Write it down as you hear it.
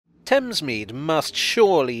Thamesmead must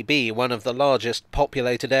surely be one of the largest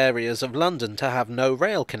populated areas of London to have no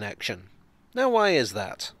rail connection. Now, why is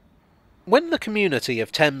that? When the community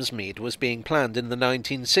of Thamesmead was being planned in the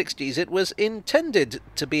 1960s, it was intended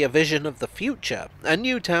to be a vision of the future, a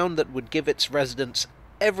new town that would give its residents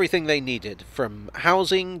everything they needed, from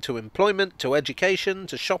housing to employment to education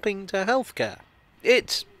to shopping to healthcare.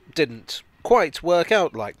 It didn't quite work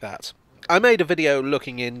out like that. I made a video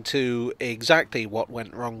looking into exactly what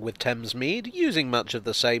went wrong with Thamesmead, using much of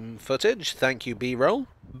the same footage, thank you B-roll.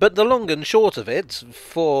 But the long and short of it,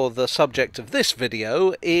 for the subject of this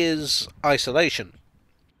video, is isolation.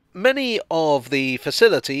 Many of the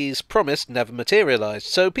facilities promised never materialised,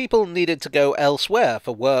 so people needed to go elsewhere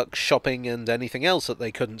for work, shopping and anything else that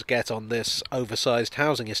they couldn't get on this oversized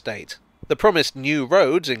housing estate. The promised new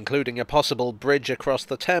roads, including a possible bridge across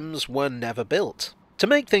the Thames, were never built. To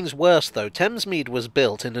make things worse though, Thamesmead was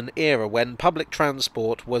built in an era when public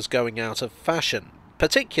transport was going out of fashion,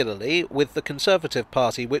 particularly with the Conservative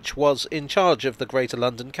Party, which was in charge of the Greater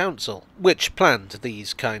London Council, which planned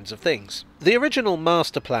these kinds of things. The original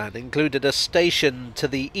master plan included a station to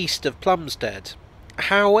the east of Plumstead.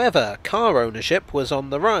 However, car ownership was on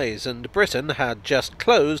the rise, and Britain had just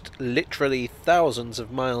closed literally thousands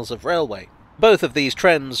of miles of railway. Both of these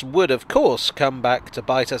trends would of course come back to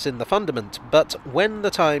bite us in the fundament, but when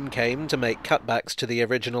the time came to make cutbacks to the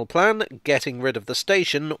original plan, getting rid of the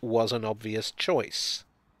station was an obvious choice.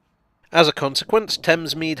 As a consequence,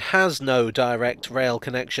 Thamesmead has no direct rail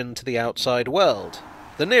connection to the outside world.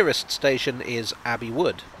 The nearest station is Abbey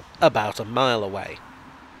Wood, about a mile away.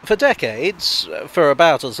 For decades, for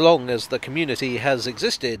about as long as the community has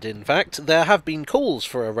existed in fact, there have been calls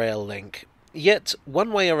for a rail link, yet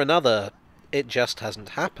one way or another it just hasn't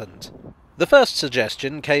happened. The first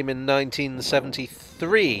suggestion came in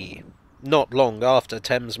 1973, not long after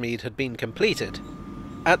Thamesmead had been completed.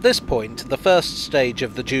 At this point, the first stage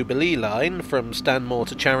of the Jubilee line from Stanmore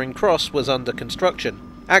to Charing Cross was under construction.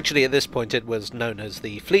 Actually, at this point it was known as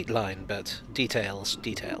the Fleet Line, but details.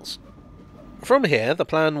 From here, the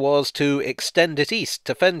plan was to extend it east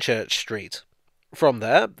to Fenchurch Street. From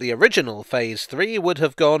there, the original Phase 3 would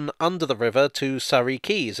have gone under the river to Surrey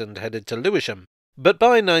Quays and headed to Lewisham. But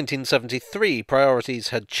by 1973, priorities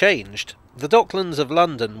had changed. The docklands of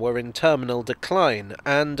London were in terminal decline,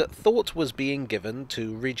 and thought was being given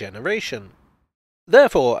to regeneration.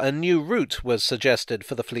 Therefore, a new route was suggested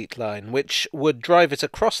for the Fleet Line, which would drive it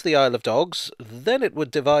across the Isle of Dogs, then it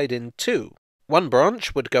would divide in two. One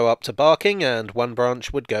branch would go up to Barking, and one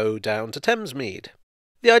branch would go down to Thamesmead.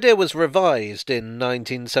 The idea was revised in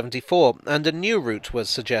 1974, and a new route was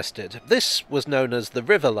suggested. This was known as the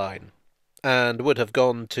River Line, and would have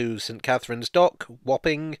gone to St Catherine's Dock,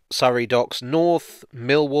 Wapping, Surrey Docks North,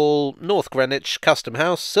 Millwall, North Greenwich, Custom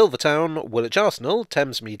House, Silvertown, Woolwich Arsenal,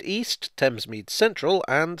 Thamesmead East, Thamesmead Central,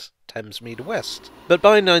 and Thamesmead West. But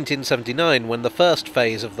by 1979, when the first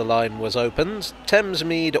phase of the line was opened,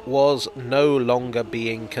 Thamesmead was no longer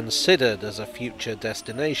being considered as a future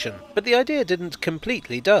destination. But the idea didn't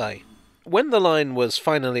completely die. When the line was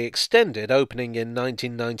finally extended, opening in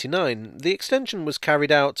 1999, the extension was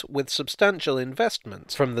carried out with substantial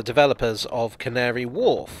investment from the developers of Canary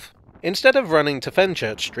Wharf. Instead of running to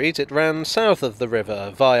Fenchurch Street, it ran south of the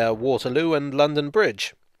river via Waterloo and London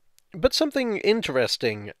Bridge. But something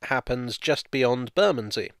interesting happens just beyond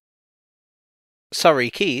Bermondsey.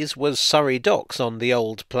 Surrey Quays was Surrey Docks on the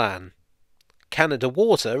old plan. Canada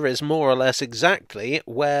Water is more or less exactly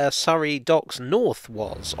where Surrey Docks North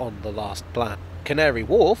was on the last plan. Canary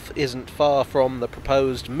Wharf isn't far from the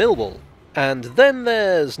proposed Millwall. And then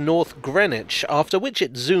there's North Greenwich, after which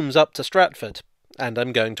it zooms up to Stratford. And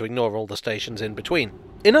I'm going to ignore all the stations in between.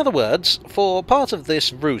 In other words, for part of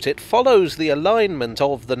this route it follows the alignment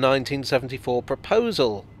of the 1974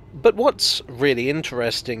 proposal. But what's really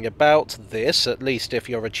interesting about this, at least if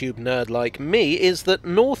you're a tube nerd like me, is that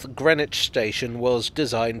North Greenwich Station was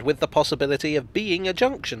designed with the possibility of being a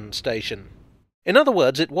junction station. In other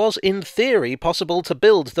words, it was in theory possible to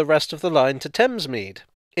build the rest of the line to Thamesmead.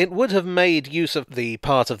 It would have made use of the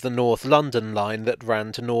part of the North London line that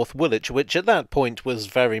ran to North Woolwich, which at that point was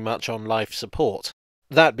very much on life support.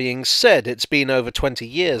 That being said, it's been over 20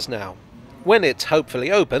 years now. When it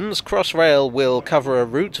hopefully opens, Crossrail will cover a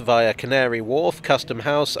route via Canary Wharf, Custom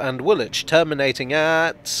House and Woolwich, terminating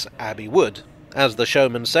at Abbey Wood. As the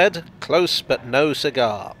showman said, close but no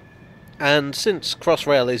cigar. And since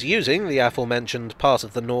Crossrail is using the aforementioned part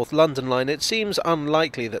of the North London line, it seems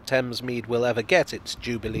unlikely that Thamesmead will ever get its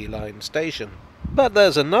Jubilee line station. But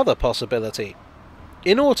there's another possibility.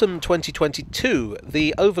 In autumn 2022,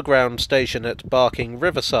 the overground station at Barking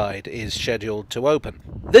Riverside is scheduled to open.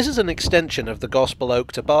 This is an extension of the Gospel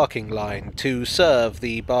Oak to Barking line to serve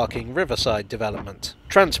the Barking Riverside development.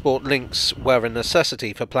 Transport links were a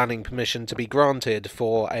necessity for planning permission to be granted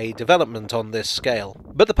for a development on this scale,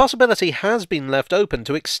 but the possibility has been left open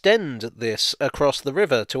to extend this across the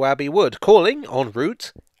river to Abbey Wood, calling en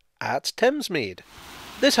route at Thamesmead.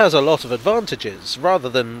 This has a lot of advantages. Rather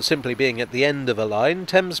than simply being at the end of a line,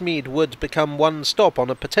 Thamesmead would become one stop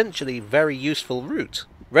on a potentially very useful route.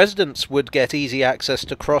 Residents would get easy access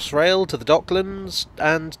to Crossrail, to the Docklands,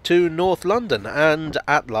 and to North London, and,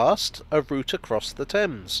 at last, a route across the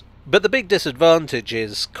Thames. But the big disadvantage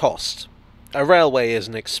is cost. A railway is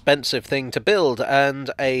an expensive thing to build,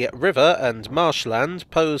 and a river and marshland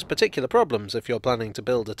pose particular problems if you're planning to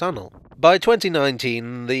build a tunnel. By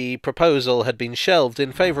 2019, the proposal had been shelved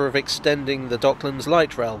in favour of extending the Docklands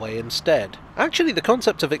Light Railway instead. Actually, the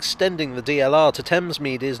concept of extending the DLR to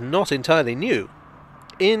Thamesmead is not entirely new.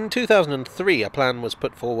 In 2003, a plan was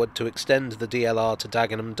put forward to extend the DLR to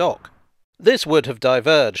Dagenham Dock. This would have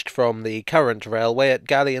diverged from the current railway at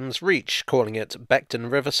Galleon's Reach, calling it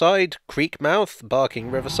Beckton Riverside, Creekmouth, Barking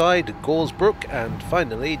Riverside, Goresbrook, and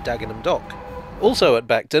finally Dagenham Dock. Also at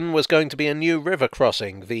Beckton was going to be a new river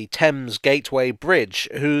crossing, the Thames Gateway Bridge,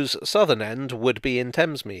 whose southern end would be in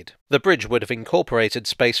Thamesmead. The bridge would have incorporated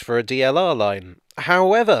space for a DLR line.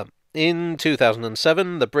 However, in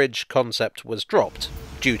 2007 the bridge concept was dropped,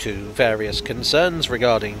 due to various concerns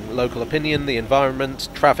regarding local opinion, the environment,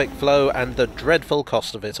 traffic flow, and the dreadful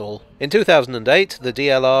cost of it all. In 2008, the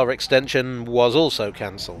DLR extension was also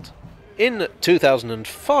cancelled. In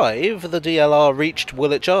 2005, the DLR reached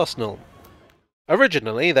Woolwich Arsenal.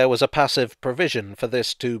 Originally, there was a passive provision for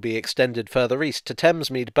this to be extended further east to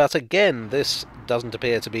Thamesmead, but again, this doesn't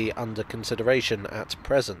appear to be under consideration at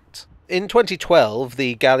present. In 2012,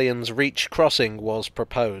 the Galleon's Reach crossing was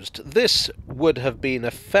proposed. This would have been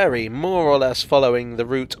a ferry more or less following the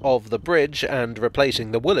route of the bridge and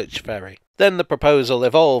replacing the Woolwich ferry. Then the proposal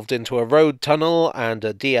evolved into a road tunnel and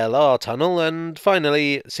a DLR tunnel, and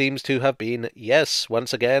finally seems to have been, yes,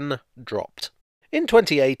 once again, dropped. In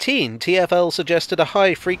 2018, TfL suggested a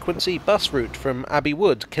high-frequency bus route from Abbey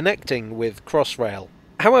Wood connecting with Crossrail.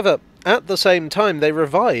 However, at the same time they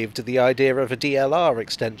revived the idea of a DLR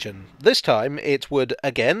extension. This time it would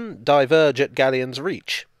again diverge at Galleon's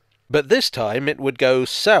Reach. But this time it would go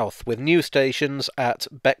south with new stations at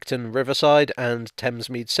Beckton Riverside and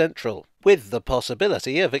Thamesmead Central, with the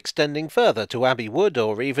possibility of extending further to Abbey Wood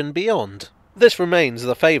or even beyond. This remains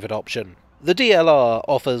the favoured option. The DLR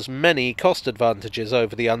offers many cost advantages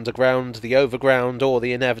over the underground, the overground, or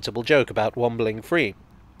the inevitable joke about wombling free.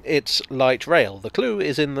 It's light rail, the clue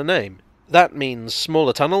is in the name. That means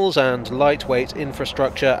smaller tunnels and lightweight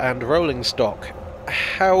infrastructure and rolling stock.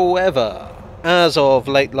 However, as of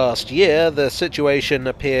late last year, the situation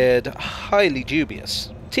appeared highly dubious.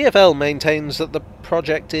 TfL maintains that the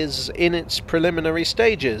project is in its preliminary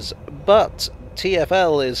stages, but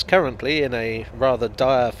TfL is currently in a rather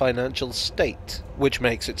dire financial state, which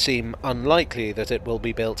makes it seem unlikely that it will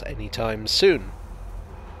be built anytime soon.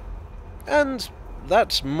 And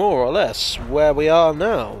that's more or less where we are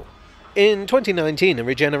now. In 2019, a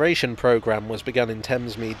regeneration programme was begun in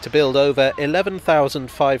Thamesmead to build over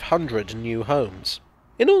 11,500 new homes.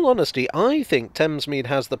 In all honesty, I think Thamesmead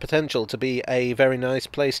has the potential to be a very nice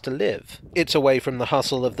place to live. It's away from the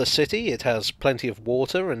hustle of the city, it has plenty of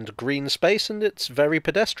water and green space, and it's very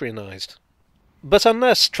pedestrianised. But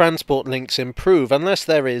unless transport links improve, unless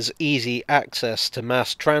there is easy access to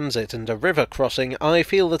mass transit and a river crossing, I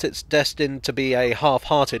feel that it's destined to be a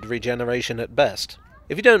half-hearted regeneration at best.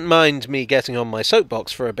 If you don't mind me getting on my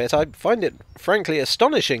soapbox for a bit, I find it frankly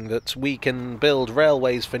astonishing that we can build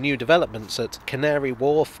railways for new developments at Canary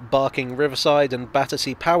Wharf, Barking Riverside and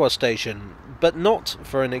Battersea Power Station, but not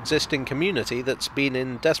for an existing community that's been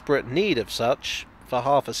in desperate need of such for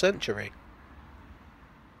half a century.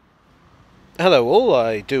 Hello all,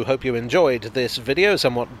 I do hope you enjoyed this video,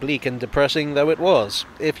 somewhat bleak and depressing though it was.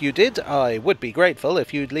 If you did, I would be grateful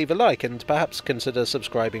if you'd leave a like and perhaps consider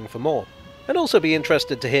subscribing for more. I'd also be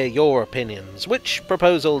interested to hear your opinions. Which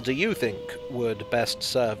proposal do you think would best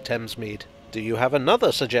serve Thamesmead? Do you have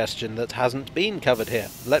another suggestion that hasn't been covered here?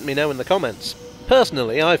 Let me know in the comments.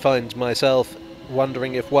 Personally, I find myself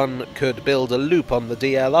wondering if one could build a loop on the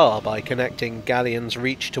DLR by connecting Galleon's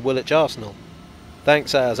Reach to Woolwich Arsenal.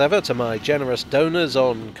 Thanks as ever to my generous donors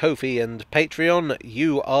on Ko-fi and Patreon.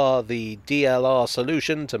 You are the DLR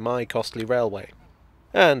solution to my costly railway.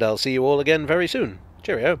 And I'll see you all again very soon.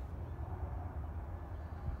 Cheerio.